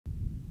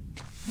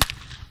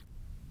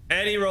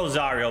Eddie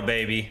Rosario,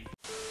 baby.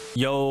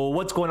 Yo,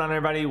 what's going on,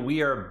 everybody?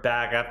 We are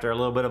back after a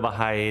little bit of a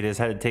hiatus.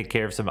 Had to take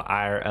care of some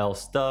IRL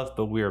stuff,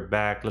 but we are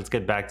back. Let's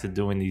get back to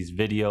doing these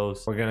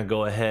videos. We're gonna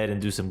go ahead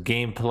and do some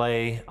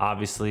gameplay,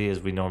 obviously,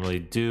 as we normally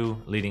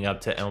do, leading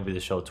up to MLB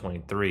The Show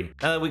 23.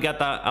 Now that we got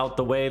that out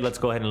the way, let's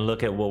go ahead and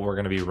look at what we're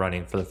gonna be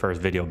running for the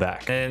first video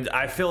back. And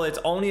I feel it's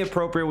only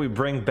appropriate we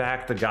bring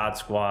back the God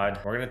Squad.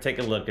 We're gonna take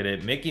a look at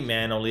it. Mickey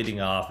Mantle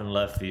leading off in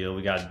left field.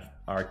 We got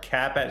our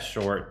Cap at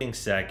short, in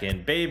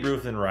second, Babe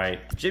Ruth in right,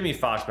 Jimmie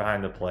Foxx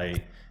behind the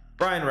plate,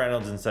 Bryan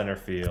Reynolds in center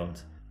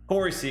field,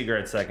 Corey Seager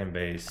at second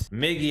base,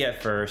 Miggy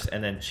at first,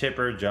 and then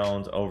Chipper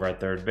Jones over at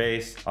third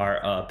base.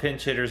 Our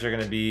pinch hitters are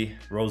going to be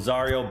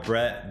Rosario,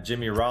 Brett,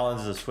 Jimmy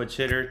Rollins is a switch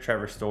hitter,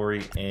 Trevor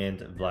Story, and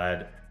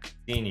Vlad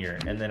Sr.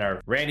 And then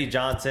our Randy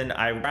Johnson.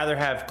 I'd rather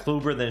have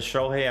Kluber than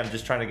Shohei. I'm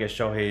just trying to get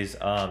Shohei's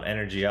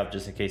energy up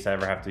just in case I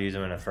ever have to use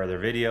him in a further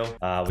video.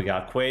 We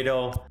got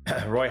Cueto,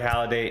 Roy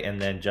Halladay,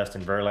 and then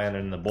Justin Verlander.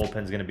 And the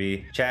bullpen's going to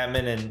be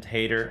Chapman and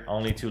Hader,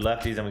 only two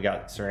lefties. And we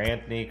got Sir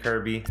Anthony,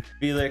 Kirby,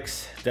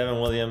 Felix, Devin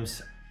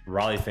Williams,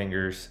 Raleigh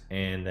Fingers,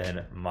 and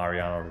then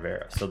Mariano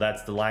Rivera. So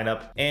that's the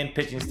lineup and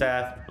pitching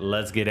staff.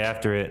 Let's get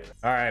after it.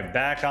 All right,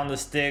 back on the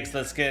sticks.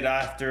 Let's get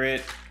after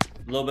it.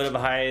 A little bit of a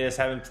hiatus,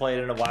 haven't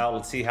played in a while.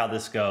 Let's see how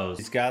this goes.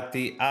 He's got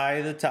the eye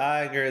of the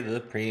tiger, the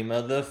cream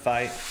of the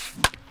fight.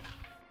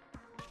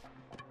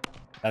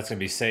 That's gonna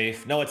be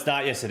safe. No, it's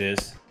not. Yes, it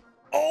is.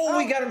 Oh,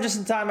 we got him just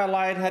in time. I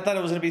lied. I thought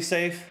it was gonna be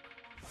safe.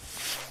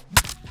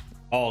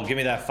 Oh, give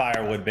me that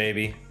firewood,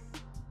 baby.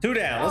 Two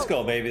down. Let's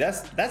go, baby.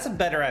 That's a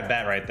better at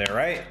bat right there,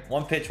 right?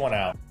 One pitch, one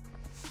out.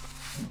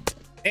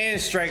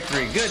 And strike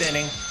three. Good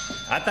inning.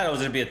 I thought it was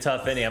gonna be a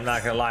tough inning. I'm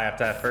not gonna lie.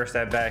 After that first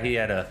at bat,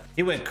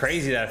 he went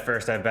crazy that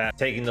first at bat,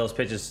 taking those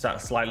pitches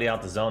slightly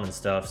out the zone and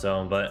stuff.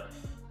 So, but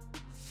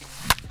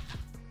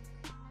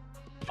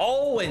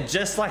oh, and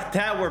just like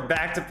that, we're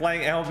back to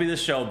playing MLB The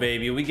Show,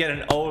 baby. We get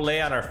an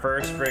Olay on our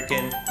first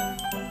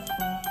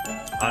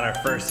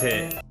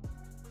hit.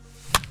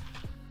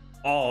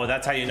 Oh,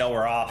 that's how you know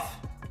we're off.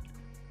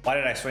 Why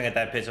did I swing at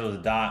that pitch? It was a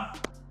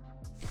dot.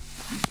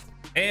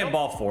 And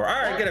ball four.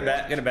 All right, get a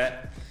bat, get a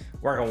bat.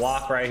 Work a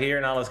walk right here.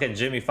 Now let's get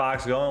Jimmie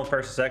Foxx going.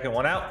 First and second,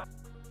 one out.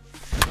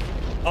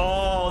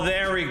 Oh,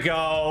 there we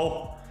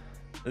go.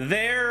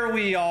 There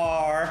we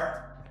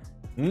are.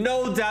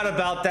 No doubt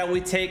about that.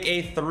 We take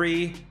a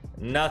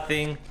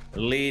 3-0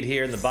 lead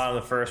here in the bottom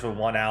of the first with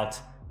one out.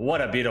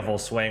 What a beautiful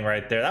swing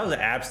right there. That was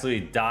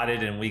absolutely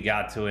dotted, and we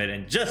got to it.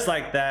 And just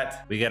like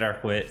that, we get our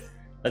quit.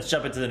 Let's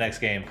jump into the next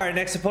game. All right,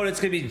 next opponent's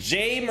gonna be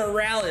Jay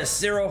Morales,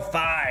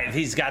 0-5.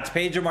 He's got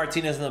Pedro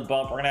Martinez in the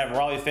bump. We're gonna have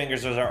Raleigh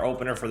Fingers as our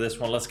opener for this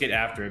one. Let's get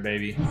after it,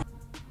 baby.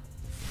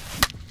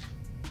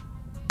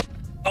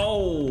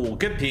 Oh,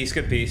 good piece,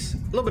 good piece. A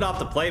little bit off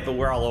the plate, but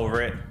we're all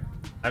over it.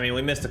 I mean,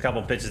 we missed a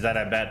couple pitches that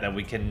I bet that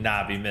we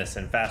cannot be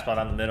missing. Fastball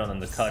down the middle and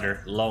then the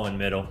cutter low and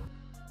middle.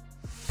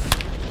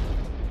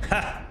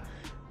 Ha!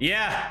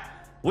 Yeah,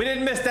 we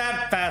didn't miss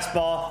that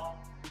fastball.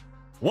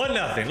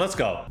 1-0. Let's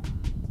go.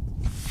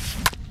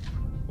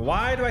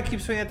 Why do I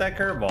keep swinging at that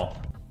curveball?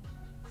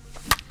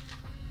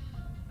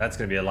 That's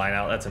gonna be a line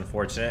out. That's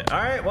unfortunate. All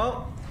right,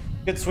 well,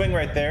 good swing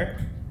right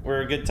there.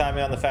 We're a good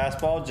timing on the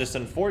fastball. Just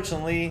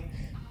unfortunately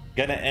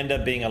gonna end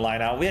up being a line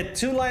out. We had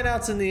 2 line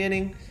outs in the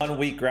inning, 1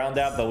 weak ground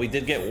out, but we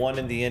did get 1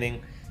 in the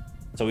inning.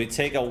 So we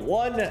take a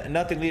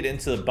 1-0 lead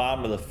into the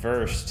bottom of the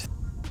first.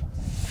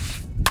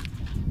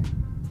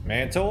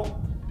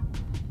 Mantle,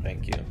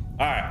 thank you.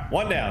 All right,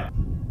 1 down.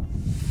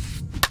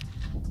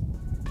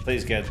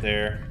 Please get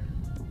there.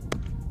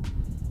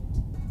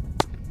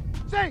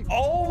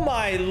 Oh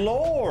my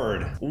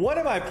lord, what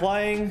am I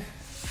playing?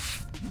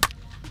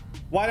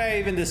 Why did I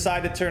even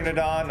decide to turn it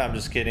on? I'm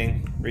just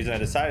kidding. The reason I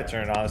decided to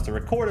turn it on is to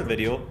record a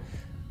video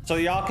so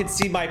y'all can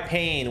see my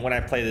pain when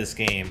I play this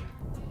game.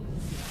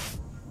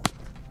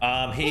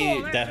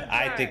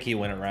 I think he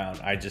went around.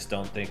 I just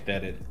don't think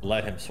that it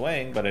let him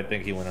swing, but I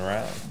think he went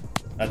around.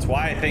 That's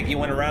why I think he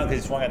went around,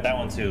 because he swung at that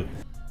one too.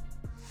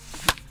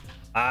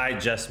 I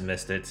just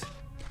missed it.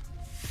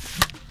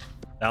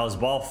 That was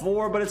ball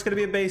 4, but it's going to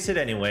be a base hit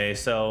anyway.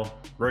 So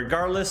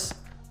regardless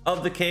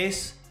of the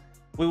case,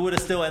 we would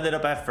have still ended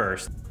up at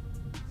first.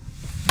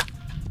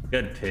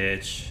 Good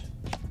pitch.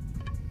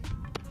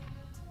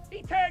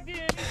 He tagged in.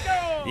 He's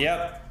gone.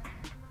 Yep.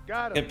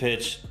 Got him. Good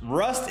pitch.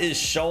 Rust is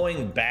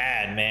showing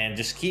bad, man.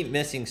 Just keep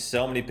missing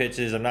so many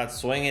pitches. I'm not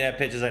swinging at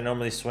pitches I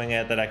normally swing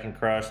at that I can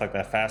crush, like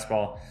that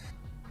fastball.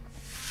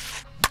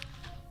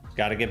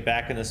 Got to get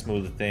back in the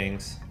smooth of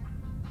things.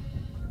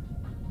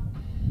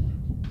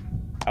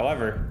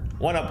 However,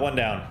 1 up, 1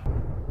 down.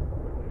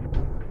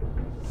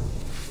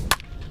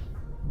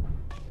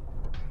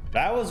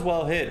 That was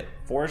well hit.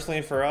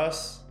 Fortunately for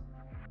us,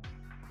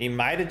 he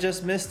might have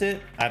just missed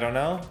it. I don't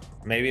know.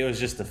 Maybe it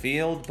was just the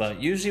field,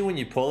 but usually when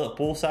you pull it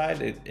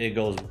poolside, it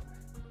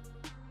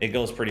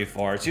goes pretty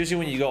far. It's usually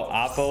when you go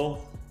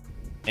oppo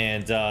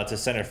and to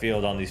center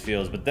field on these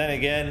fields. But then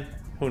again,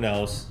 who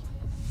knows?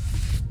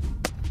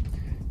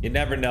 You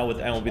never know with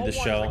MLB The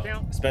Show,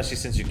 especially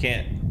since you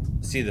can't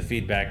see the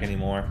feedback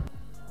anymore.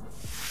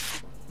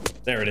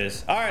 There it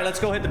is. All right, let's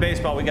go hit the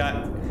baseball. We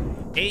got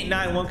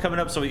 8-9-1 coming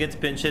up, so we get to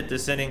pinch hit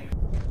this inning.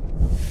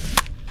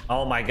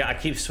 Oh my God, I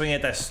keep swinging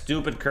at that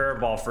stupid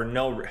curveball for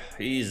no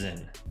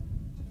reason.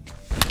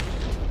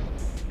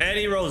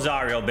 Eddie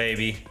Rosario,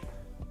 baby.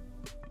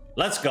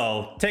 Let's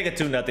go. Take a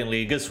 2-0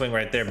 lead. Good swing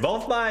right there.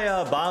 Both my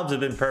bombs have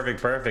been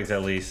perfects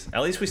at least.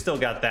 At least we still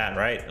got that,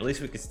 right? At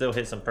least we can still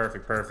hit some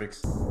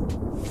perfects.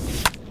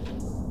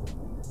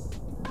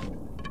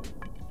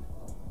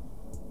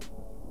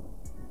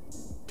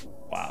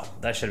 Wow,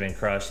 that should have been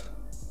crushed.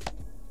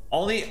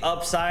 Only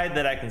upside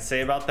that I can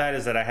say about that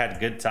is that I had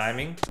good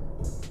timing.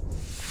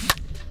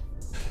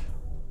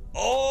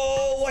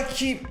 Oh, I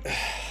keep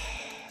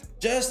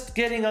just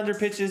getting under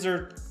pitches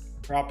or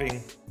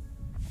dropping.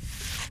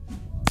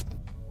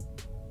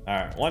 All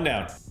right, 1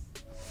 down.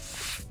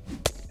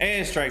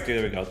 And strike 2,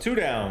 there we go. 2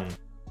 down.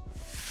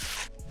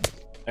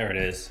 There it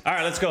is. All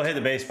right, let's go hit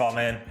the baseball,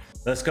 man.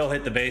 Let's go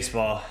hit the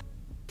baseball.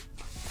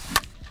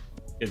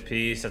 Good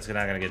piece. That's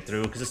not gonna get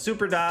through because the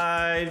super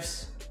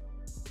dives.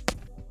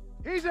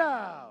 He's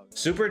out.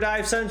 Super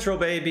dive central,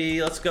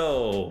 baby. Let's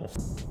go.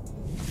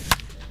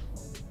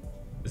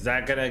 Is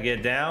that gonna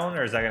get down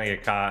or is that gonna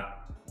get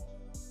caught?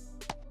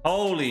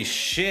 Holy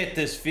shit,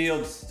 this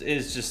field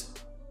is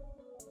just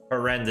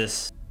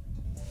horrendous.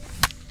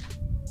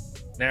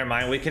 Never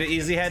mind, we could have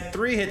easily had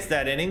 3 hits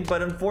that inning,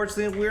 but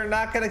unfortunately we're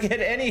not gonna get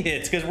any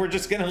hits because we're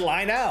just gonna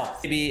line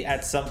out. Maybe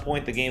at some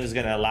point the game is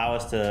gonna allow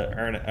us to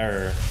earn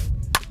or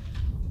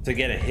to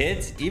get a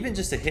hit, even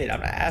just a hit. I'm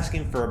not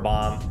asking for a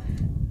bomb.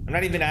 I'm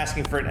not even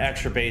asking for an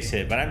extra base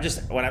hit, but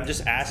what I'm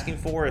just asking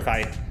for, if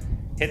I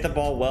hit the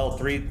ball well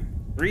three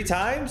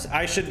times,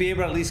 I should be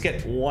able to at least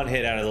get 1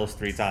 hit out of those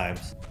 3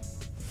 times.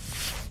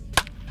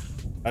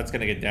 That's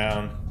gonna get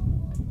down.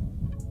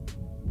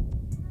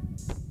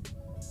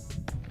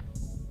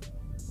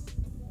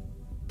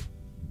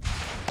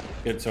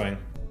 Good swing.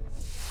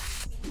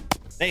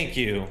 Thank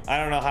you. I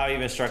don't know how I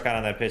even struck out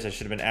on that pitch. I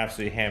should have been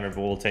absolutely hammered,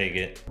 but we'll take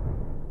it.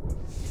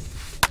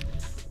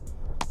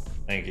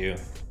 Thank you.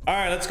 All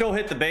right, let's go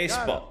hit the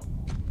baseball.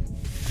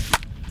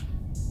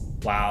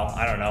 Wow,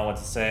 I don't know what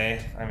to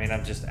say. I mean,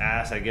 I'm just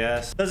ass, I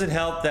guess. Doesn't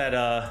help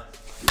that,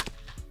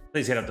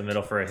 please hit up the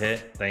middle for a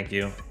hit. Thank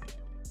you.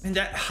 And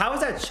how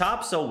is that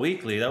chop so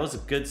weakly? That was a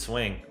good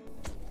swing.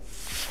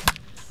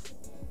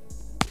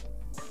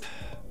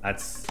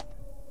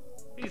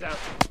 He's out.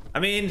 I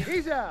mean,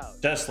 He's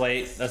out. just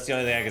late. That's the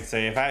only thing I could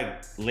say. If I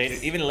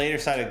had even later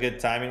side of good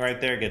timing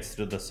right there, gets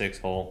to the 6th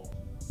hole.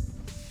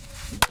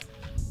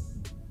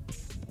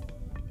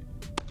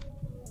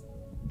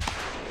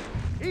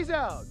 He's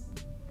out.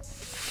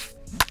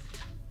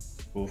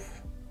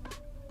 Oof.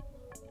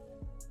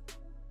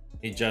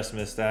 He just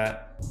missed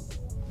that.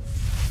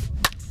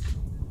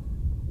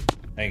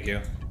 Thank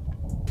you.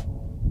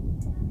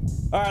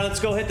 All right, let's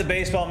go hit the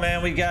baseball,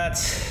 man. We got,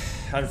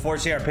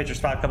 unfortunately, our pitcher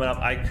spot coming up.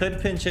 I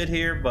could pinch hit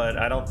here, but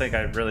I don't think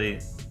I really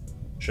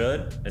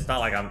should. It's not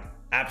like I'm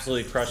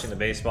absolutely crushing the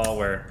baseball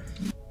where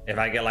if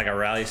I get like a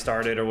rally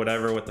started or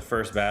whatever with the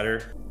first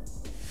batter.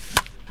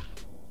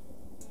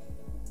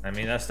 I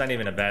mean, that's not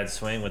even a bad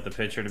swing with the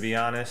pitcher, to be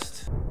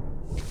honest.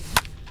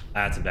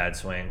 That's a bad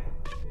swing.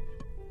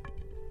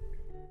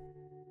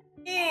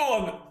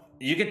 Oh,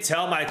 you can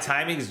tell my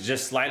timing's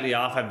just slightly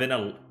off. I've been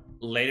a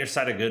later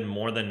side of good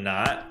more than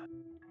not.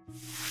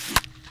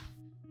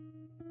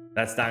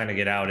 That's not gonna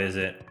get out, is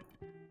it?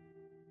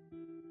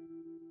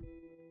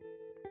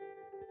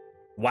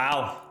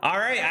 Wow. All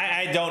right,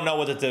 I don't know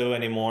what to do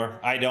anymore.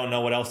 I don't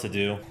know what else to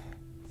do.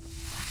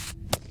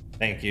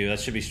 Thank you. That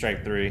should be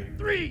strike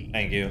 3.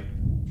 Thank you.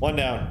 1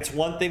 down. It's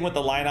one thing with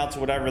the lineouts or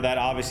whatever, that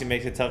obviously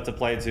makes it tough to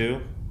play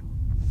too.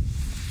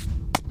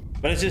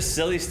 But it's just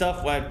silly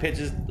stuff when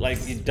pitches,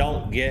 like, you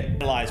don't get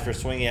penalized for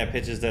swinging at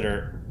pitches that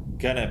are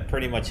gonna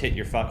pretty much hit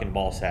your fucking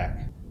ball sack.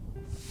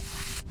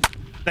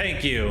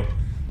 Thank you.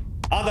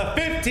 On the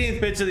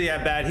 15th pitch of the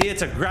at-bat, he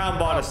hits a ground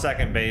ball to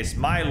second base.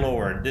 My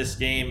lord, this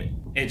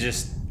game, it's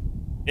just,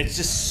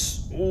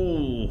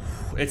 ooh,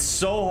 it's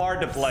so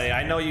hard to play.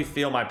 I know you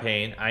feel my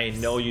pain. I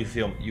know you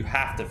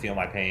have to feel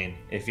my pain.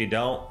 If you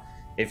don't,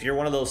 if you're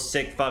one of those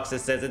sick fucks that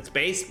says it's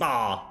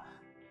baseball,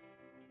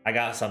 I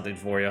got something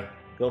for you.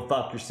 Go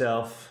fuck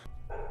yourself.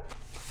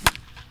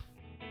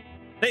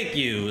 Thank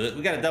you.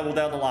 We gotta double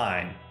down the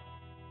line.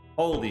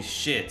 Holy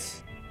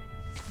shit.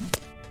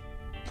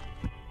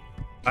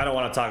 I don't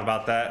want to talk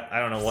about that. I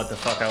don't know what the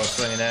fuck I was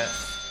swinging at.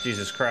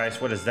 Jesus Christ,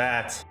 what is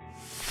that?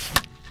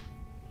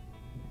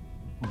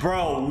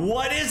 Bro,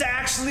 what is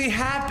actually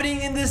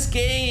happening in this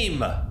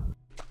game?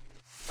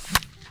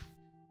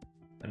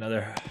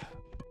 Another...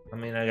 I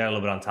mean, I got a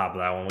little bit on top of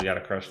that one. We got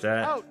to crush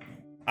that. Out.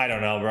 I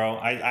don't know, bro.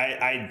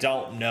 I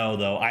don't know,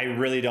 though. I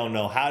really don't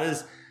know. How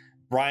does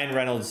Bryan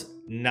Reynolds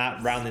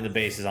not rounding the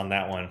bases on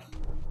that one?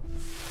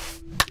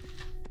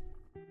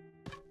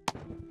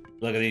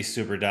 Look at these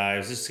super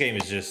dives. This game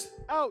is just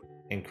Out.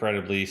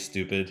 incredibly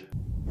stupid.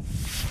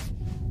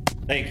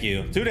 Thank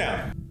you. 2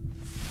 down.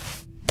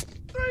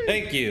 3.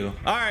 Thank you.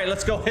 All right,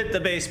 let's go hit the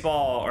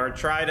baseball or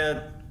try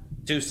to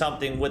do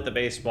something with the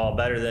baseball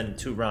better than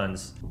 2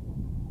 runs.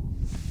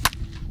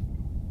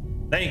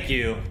 Thank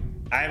you.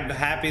 I'm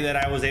happy that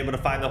I was able to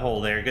find the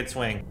hole there. Good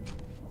swing.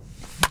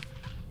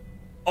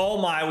 Oh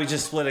my, we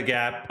just split a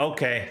gap.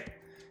 Okay.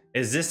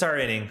 Is this our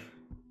inning?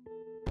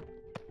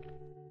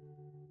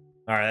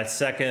 All right, that's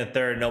second and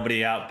third.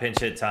 Nobody out. Pinch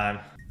hit time.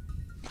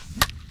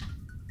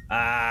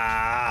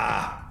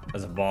 Ah,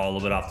 there's a ball a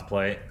little bit off the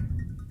plate.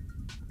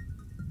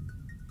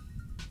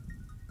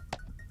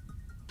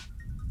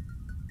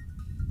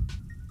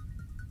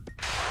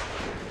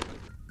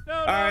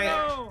 All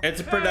right, it's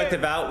a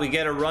productive out. We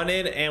get a run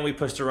in and we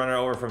push the runner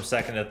over from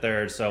second to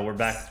third. So we're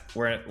back.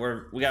 We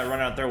got a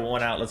runner out there with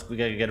one out. We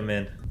gotta get him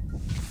in.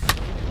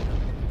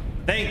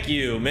 Thank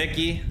you,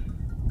 Mickey.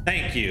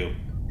 Thank you.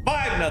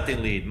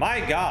 5-0 lead. My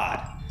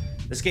God,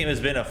 this game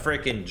has been a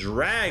freaking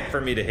drag for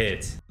me to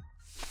hit.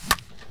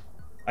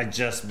 I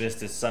just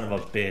missed it, son of a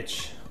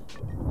bitch.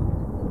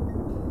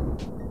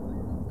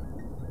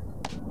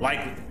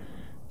 Like,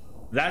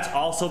 that's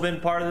also been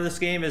part of this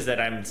game, is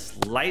that I'm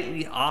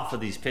slightly off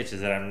of these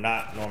pitches that I'm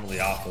not normally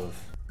off of.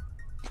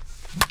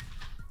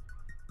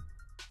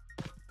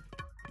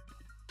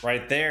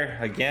 Right there,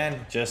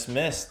 again, just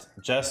missed.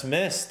 Just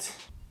missed.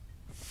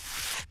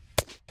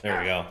 There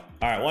we go.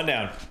 All right, one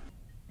down.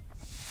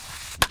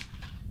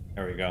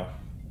 There we go.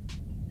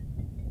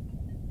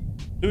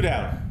 2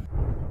 down.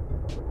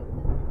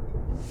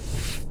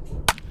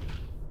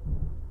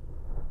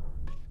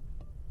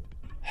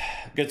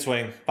 Good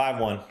swing.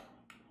 5-1.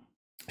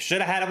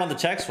 Should have had him on the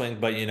check swing,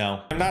 but you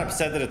know, I'm not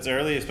upset that it's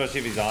early,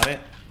 especially if he's on it.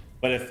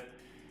 But if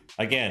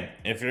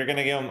you're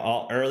gonna give him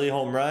an early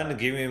home run,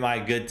 give me my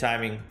good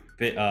timing.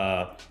 Give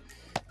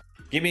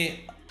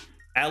me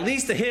at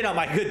least a hit on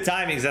my good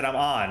timings that I'm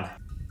on.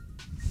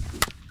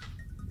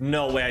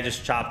 No way, I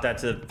just chopped that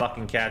to the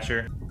fucking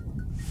catcher.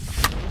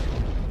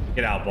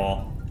 Get out,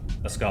 ball.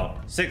 Let's go.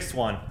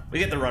 6-1. We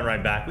get the run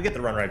right back. We get the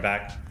run right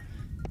back.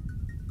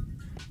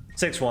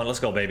 6-1.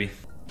 Let's go, baby.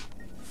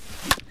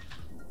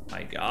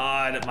 My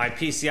God, my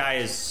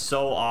PCI is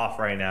so off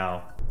right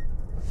now.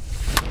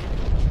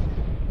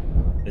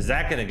 Is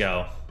that gonna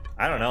go?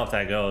 I don't know if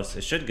that goes.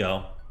 It should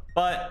go,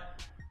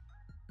 but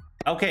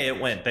okay, it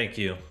went. Thank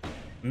you.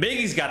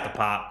 Miggy's got the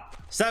pop.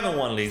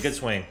 7-1 lead. Good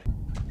swing.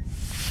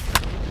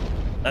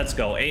 Let's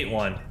go.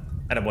 8-1.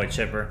 Attaboy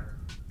Chipper.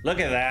 Look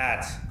at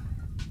that.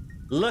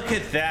 Look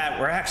at that.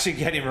 We're actually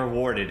getting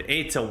rewarded.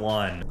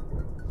 8-1.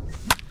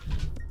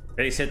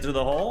 Base hit through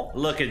the hole.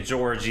 Look at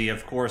Georgie.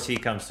 Of course, he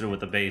comes through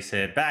with the base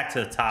hit. Back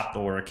to the top of the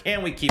order.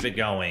 Can we keep it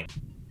going?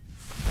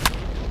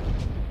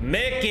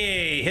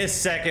 Mickey, his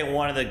second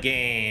one of the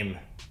game.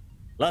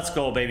 Let's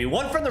go, baby.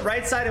 One from the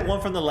right side and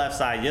one from the left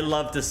side. You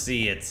love to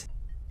see it.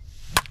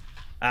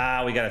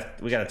 Ah, we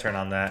gotta turn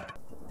on that.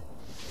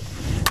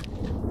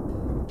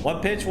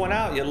 One pitch, one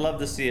out. You'd love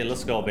to see it.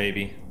 Let's go,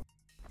 baby.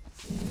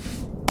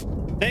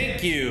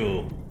 Thank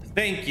you.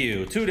 Thank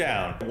you. 2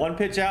 down. 1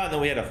 pitch out, and then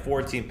we had a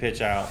 14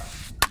 pitch out.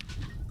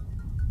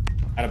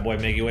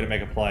 Attaboy, Miggy. Way to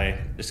make a play.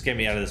 Just get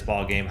me out of this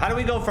ball game. How do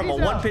we go from a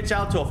 1 pitch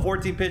out to a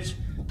 14 pitch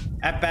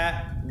at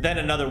bat, then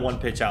another 1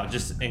 pitch out?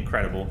 Just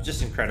incredible.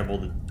 Just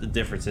incredible, the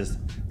differences.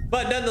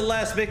 But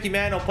nonetheless, Mickey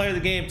Mantle, player of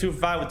the game, 2 for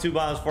 5 with 2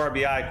 bombs, 4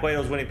 RBI.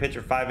 Cueto's winning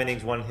pitcher, 5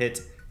 innings, 1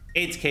 hit,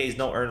 8 Ks,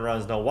 no earned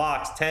runs, no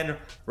walks, 10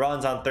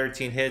 runs on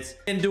 13 hits.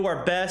 Didn't do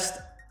our best.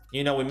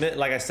 You know,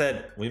 like I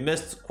said, we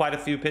missed quite a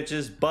few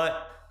pitches,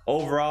 but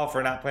overall,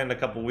 for not playing in a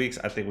couple weeks,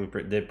 I think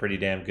we did pretty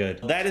damn good.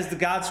 That is the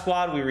God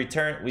Squad. We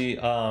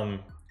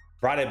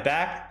brought it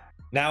back.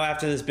 Now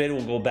after this bid,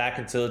 we'll go back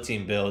until the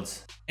team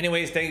builds.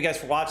 Anyways, thank you guys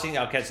for watching.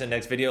 I'll catch you in the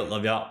next video.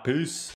 Love y'all. Peace.